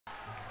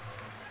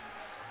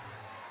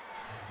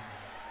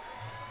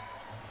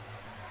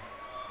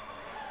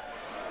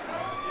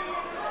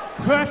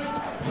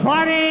First,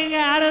 fighting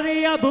out of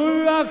the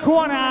blue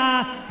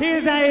corner,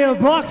 here's a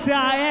boxer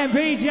and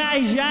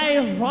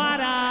BJJ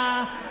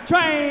fighter.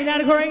 Trained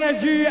out of Korea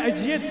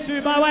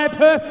Jiu-Jitsu by way of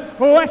Perth,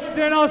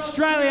 Western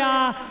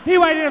Australia. He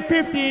weighed in at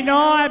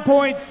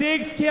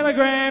 59.6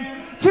 kilograms.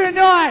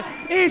 Tonight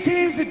is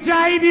his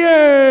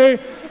debut.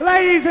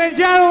 Ladies and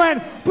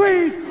gentlemen,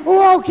 please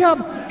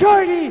welcome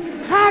Cody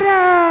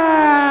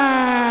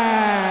Haddon.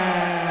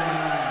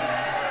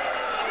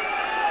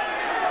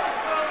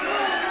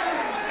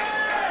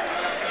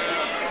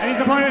 And his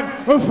opponent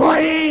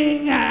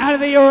fighting out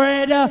of the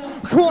red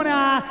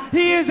corner.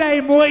 He is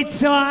a Muay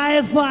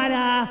Thai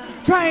fighter,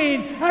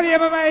 trained at the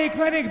MMA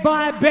clinic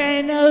by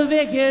Ben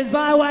Vickers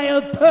by way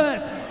of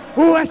Perth,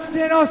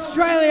 Western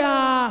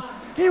Australia.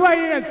 He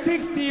weighed in at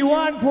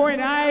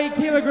 61.8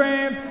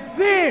 kilograms.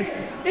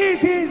 This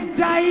is his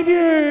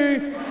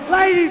debut.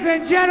 Ladies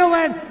and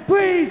gentlemen,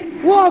 please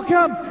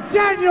welcome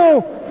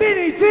Danial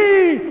Mini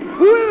T.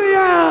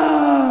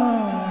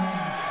 Williams.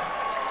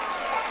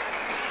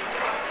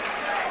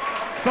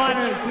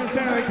 Fighters to the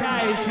centre of the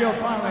cage for your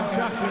final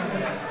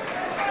instructions.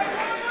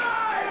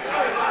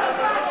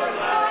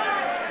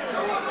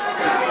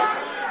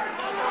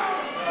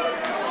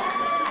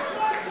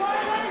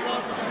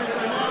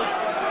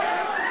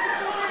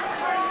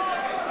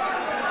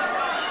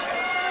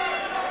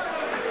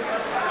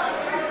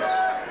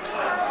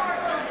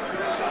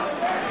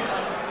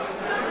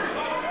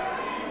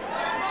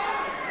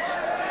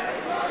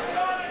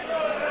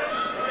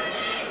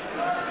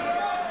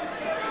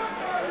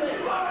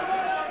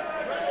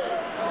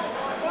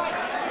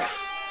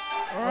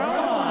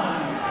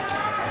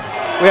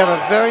 We have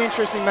a very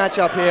interesting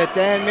matchup here.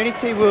 Dan Mini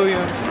T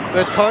Williams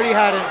versus Cody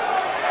Haddon.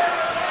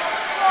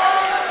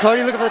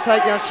 Cody looking for the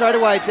takedown straight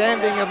away. Dan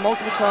being a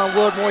multiple-time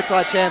world Muay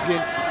Thai champion.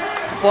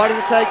 Fighting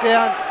the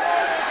takedown,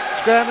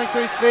 scrambling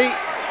to his feet.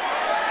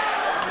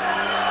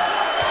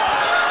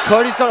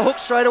 Cody's got a hook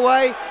straight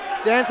away.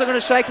 Dan's not going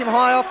to shake him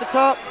high off the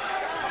top.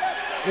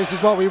 This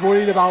is what we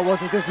worried about,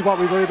 wasn't it? This is what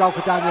we worried about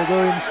for Danial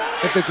Williams.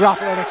 If the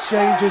grappling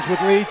exchanges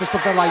would lead to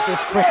something like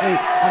this quickly,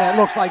 and it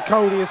looks like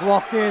Cody is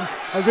locked in.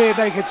 A rear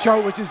naked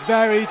choke, which is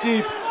very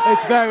deep.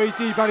 It's very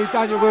deep, and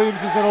Danial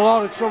Williams is in a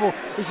lot of trouble,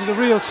 which is a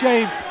real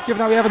shame, given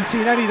that we haven't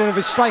seen anything of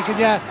his striking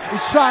yet.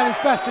 He's trying his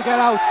best to get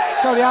out.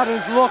 Cody Haddon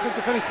is looking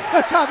to finish.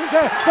 The tap is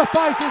here. The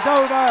fight is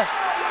over.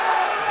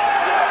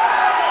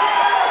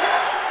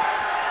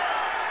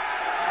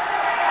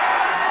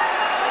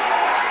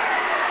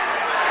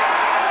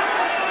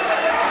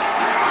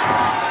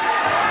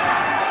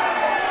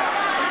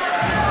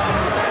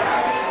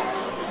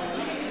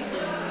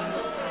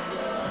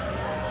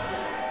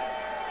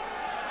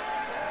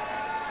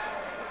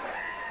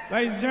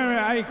 Ladies and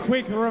gentlemen, a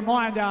quick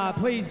reminder,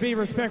 please be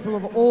respectful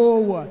of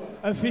all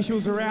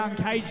officials around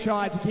cage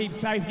side to keep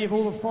safety of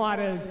all the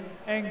fighters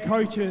and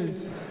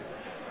coaches.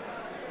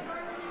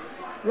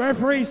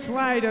 Referee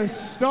Slater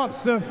stops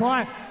the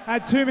fight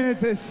at 2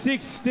 minutes and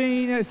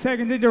 16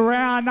 seconds into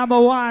round number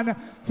 1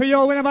 for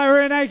your winner by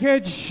rear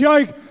naked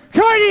choke,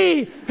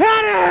 Cody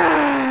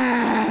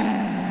Haddon!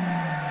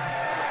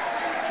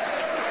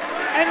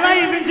 And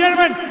ladies and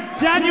gentlemen,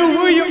 Danial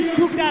Williams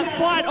took that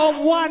fight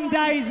on 1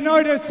 day's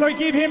notice, so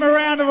give him a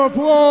round of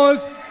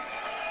applause.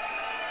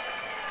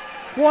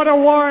 What a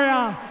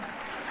warrior.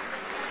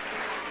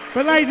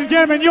 But ladies and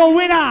gentlemen, your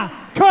winner,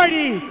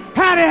 Cody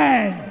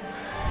Haddon.